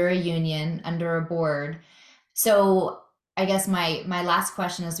this under a union, under a board. So I guess my last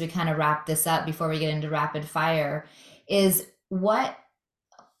question as we kind of wrap this up before we get into rapid fire is what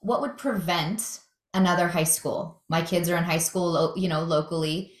would prevent another high school? My kids are in high school,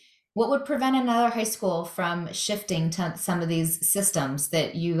 locally. What would prevent another high school from shifting to some of these systems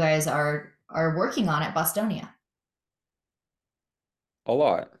that you guys are working on at Bostonia? A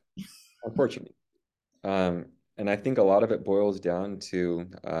lot, unfortunately. And I think a lot of it boils down to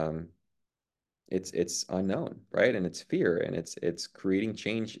it's unknown, right? And it's fear, and it's creating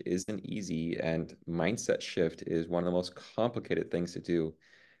change isn't easy, and mindset shift is one of the most complicated things to do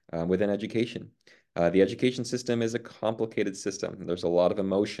within education. The education system is a complicated system. There's a lot of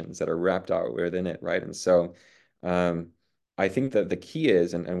emotions that are wrapped out within it, right? And so um, I think that the key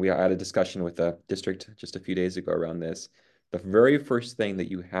is, and we had a discussion with the district just a few days ago around this, the very first thing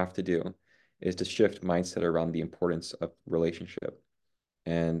that you have to do is to shift mindset around the importance of relationship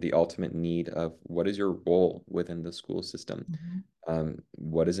and the ultimate need of what is your role within the school system. Mhm.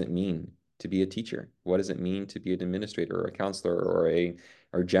 What does it mean to be a teacher? What does it mean to be an administrator or a counselor or a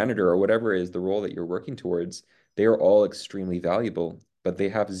or janitor or whatever is the role that you're working towards? They are all extremely valuable, but they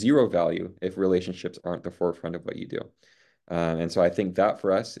have zero value if relationships aren't the forefront of what you do. And so I think that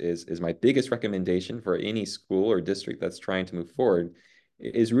for us is my biggest recommendation for any school or district that's trying to move forward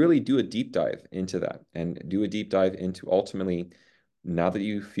is really do a deep dive into that and do a deep dive into ultimately, now that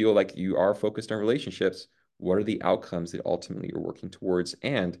you feel like you are focused on relationships, what are the outcomes that ultimately you're working towards?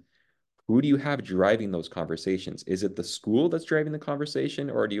 And who do you have driving those conversations? Is it the school that's driving the conversation,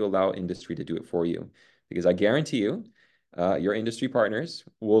 or do you allow industry to do it for you? Because I guarantee you, your industry partners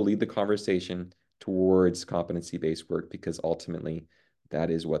will lead the conversation towards competency-based work because ultimately that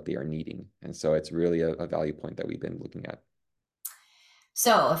is what they are needing. And so it's really a value point that we've been looking at.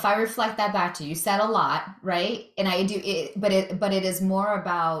 So if I reflect that back to you, you said a lot, right? And I do it, but it is more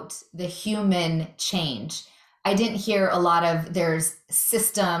about the human change. I didn't hear a lot of there's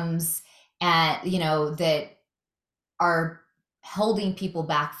systems and that are holding people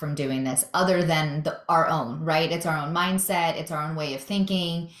back from doing this other than our own, right? It's our own mindset, it's our own way of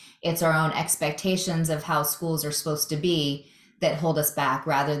thinking, it's our own expectations of how schools are supposed to be that hold us back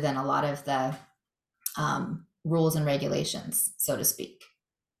rather than a lot of the rules and regulations, so to speak.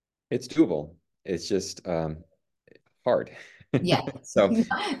 It's doable. It's just hard. Yeah. So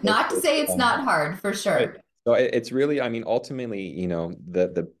Not to say it's not hard for right. sure. So it's really, I mean, ultimately,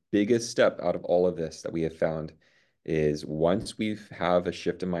 the biggest step out of all of this that we have found is once we have a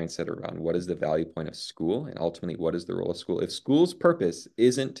shift in mindset around what is the value point of school and ultimately what is the role of school. If school's purpose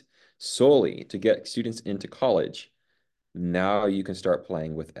isn't solely to get students into college, now you can start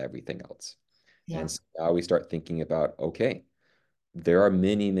playing with everything else. Yeah. And so now we start thinking about, okay, there are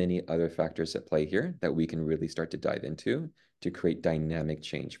many, many other factors at play here that we can really start to dive into to create dynamic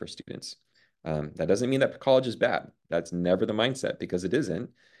change for students. That doesn't mean that college is bad. That's never the mindset because it isn't.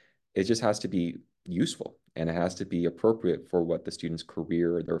 It just has to be useful, and it has to be appropriate for what the student's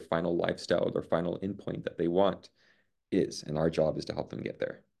career, their final lifestyle, their final endpoint that they want is. And our job is to help them get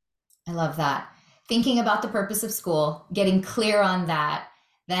there. I love that. Thinking about the purpose of school, getting clear on that,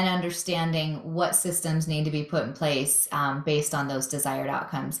 then understanding what systems need to be put in place based on those desired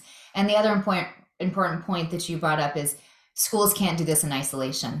outcomes. And the other important point that you brought up is schools can't do this in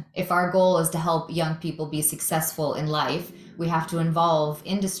isolation. If our goal is to help young people be successful in life, we have to involve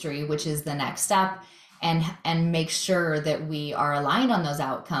industry, which is the next step, and make sure that we are aligned on those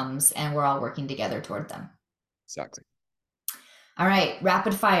outcomes and we're all working together toward them. Exactly. All right,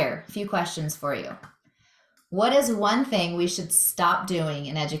 rapid fire. A few questions for you. What is one thing we should stop doing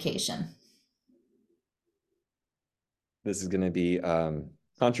in education? This is going to be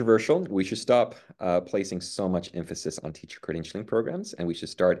controversial. We should stop placing so much emphasis on teacher credentialing programs, and we should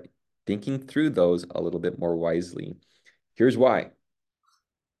start thinking through those a little bit more wisely. Here's why.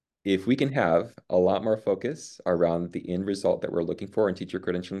 If we can have a lot more focus around the end result that we're looking for in teacher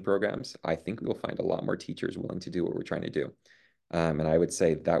credentialing programs, I think we'll find a lot more teachers willing to do what we're trying to do. And I would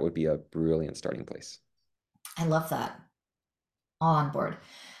say that would be a brilliant starting place. I love that. All on board.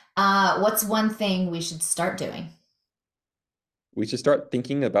 What's one thing we should start doing? We should start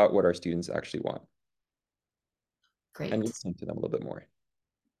thinking about what our students actually want Great. and listen to them a little bit more.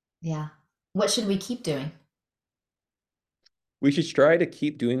 Yeah. What should we keep doing? We should try to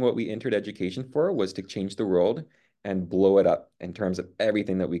keep doing what we entered education for, was to change the world and blow it up in terms of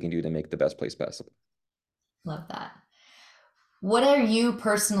everything that we can do to make the best place possible. Love that. What are you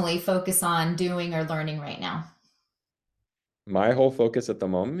personally focused on doing or learning right now? My whole focus at the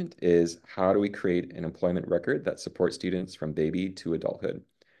moment is how do we create an employment record that supports students from baby to adulthood?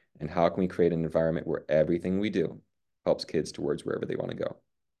 And how can we create an environment where everything we do helps kids towards wherever they want to go?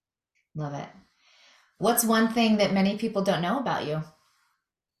 Love it. What's one thing that many people don't know about you?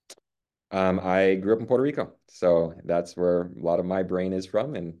 I grew up in Puerto Rico, so that's where a lot of my brain is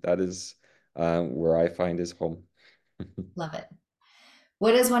from, and that is where I find is home. Love it.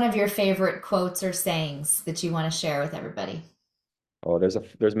 What is one of your favorite quotes or sayings that you want to share with everybody? Oh,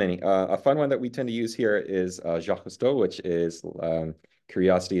 there's many. A fun one that we tend to use here is Jacques Cousteau, which is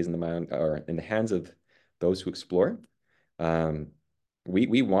curiosity is in the mind or in the hands of those who explore. Um,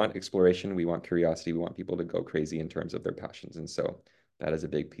 we want exploration, we want curiosity, we want people to go crazy in terms of their passions, and so that is a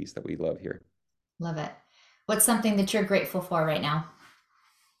big piece that we love here. Love it. What's something that you're grateful for right now?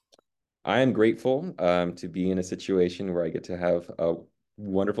 I am grateful to be in a situation where I get to have a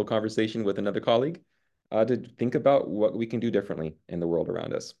wonderful conversation with another colleague to think about what we can do differently in the world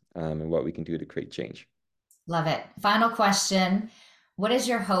around us and what we can do to create change. Love it. Final question. What is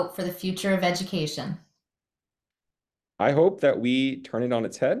your hope for the future of education? I hope that we turn it on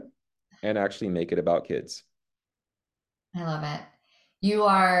its head and actually make it about kids. I love it. You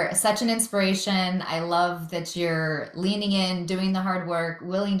are such an inspiration. I love that you're leaning in, doing the hard work,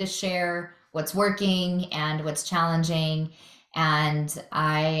 willing to share what's working and what's challenging. And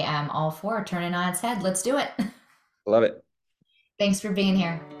I am all for turning on its head. Let's do it. Love it. Thanks for being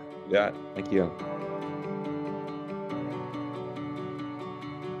here. Yeah, thank you.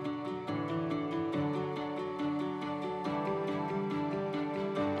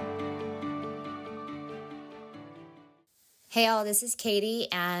 Hey, all, this is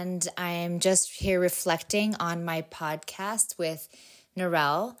Katie, and I'm just here reflecting on my podcast with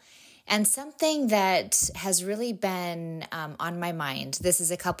Nerel. And something that has really been on my mind, this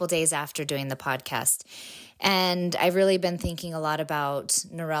is a couple days after doing the podcast, and I've really been thinking a lot about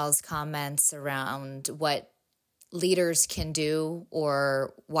Nerel's comments around what leaders can do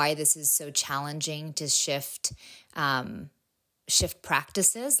or why this is so challenging to shift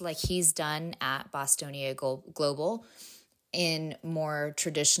practices like he's done at Bostonia Global in more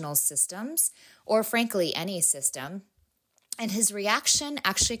traditional systems, or frankly, any system. And his reaction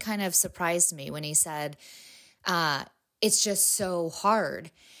actually kind of surprised me when he said, it's just so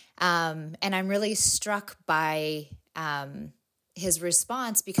hard. And I'm really struck by his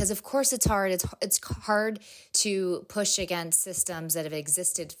response because, of course, it's hard. It's hard to push against systems that have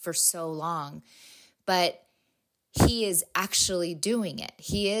existed for so long. But he is actually doing it.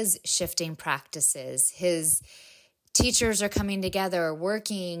 He is shifting practices. His teachers are coming together,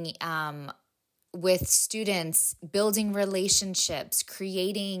 working with students, building relationships,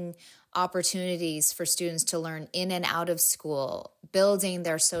 creating opportunities for students to learn in and out of school, building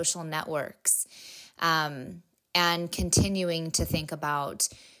their social networks, and continuing to think about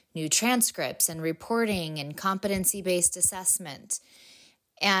new transcripts and reporting and competency-based assessment.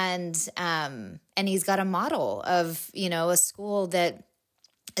 And he's got a model of, a school that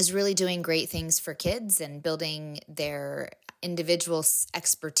is really doing great things for kids and building their individual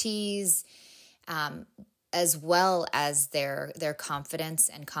expertise, as well as their confidence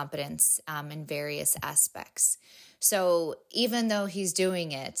and competence in various aspects. So even though he's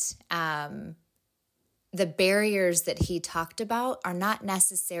doing it, the barriers that he talked about are not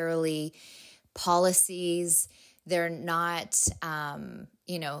necessarily policies. They're not,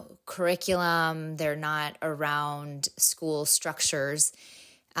 curriculum. They're not around school structures,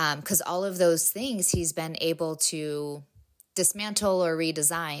 because all of those things he's been able to dismantle or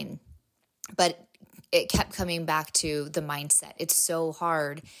redesign. But it kept coming back to the mindset. It's so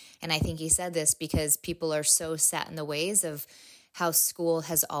hard. And I think he said this because people are so set in the ways of how school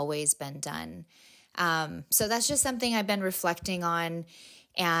has always been done. So that's just something I've been reflecting on,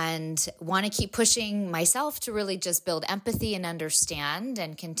 and want to keep pushing myself to really just build empathy and understand,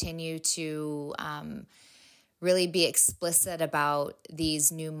 and continue to really be explicit about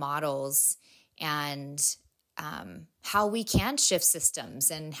these new models and how we can shift systems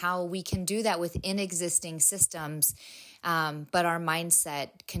and how we can do that within existing systems. But our mindset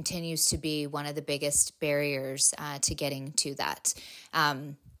continues to be one of the biggest barriers to getting to that.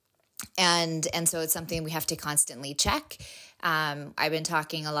 And so it's something we have to constantly check. I've been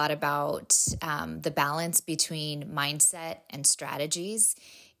talking a lot about the balance between mindset and strategies.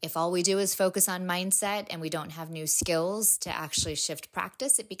 If all we do is focus on mindset and we don't have new skills to actually shift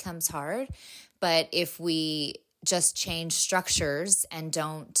practice, it becomes hard. But if we just change structures and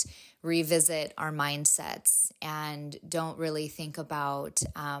don't revisit our mindsets and don't really think about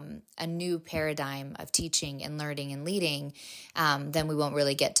a new paradigm of teaching and learning and leading, then we won't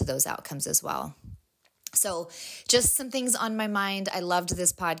really get to those outcomes as well. So just some things on my mind. I loved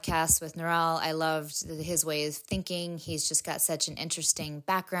this podcast with Nerel. I loved his way of thinking. He's just got such an interesting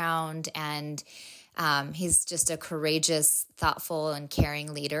background, and he's just a courageous, thoughtful, and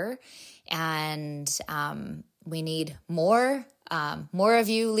caring leader. And we need more of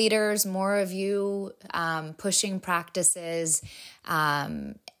you leaders, more of you pushing practices,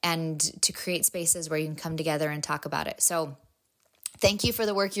 and to create spaces where you can come together and talk about it. So thank you for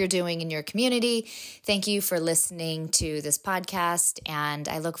the work you're doing in your community. Thank you for listening to this podcast. And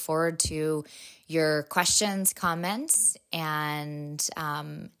I look forward to your questions, comments, and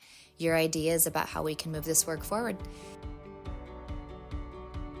your ideas about how we can move this work forward.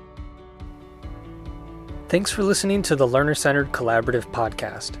 Thanks for listening to the Learner-Centered Collaborative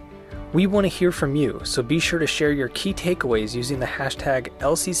Podcast. We want to hear from you, so be sure to share your key takeaways using the hashtag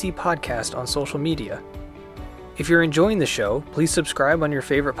LCC Podcast on social media. If you're enjoying the show, please subscribe on your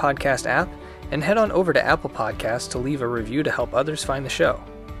favorite podcast app and head on over to Apple Podcasts to leave a review to help others find the show.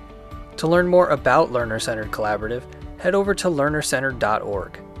 To learn more about Learner-Centered Collaborative, head over to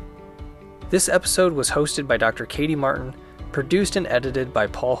learnercentered.org. This episode was hosted by Dr. Katie Martin, produced and edited by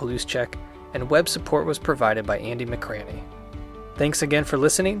Paul Haluschek, and web support was provided by Andy McCraney. Thanks again for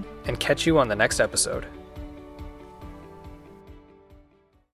listening, and catch you on the next episode.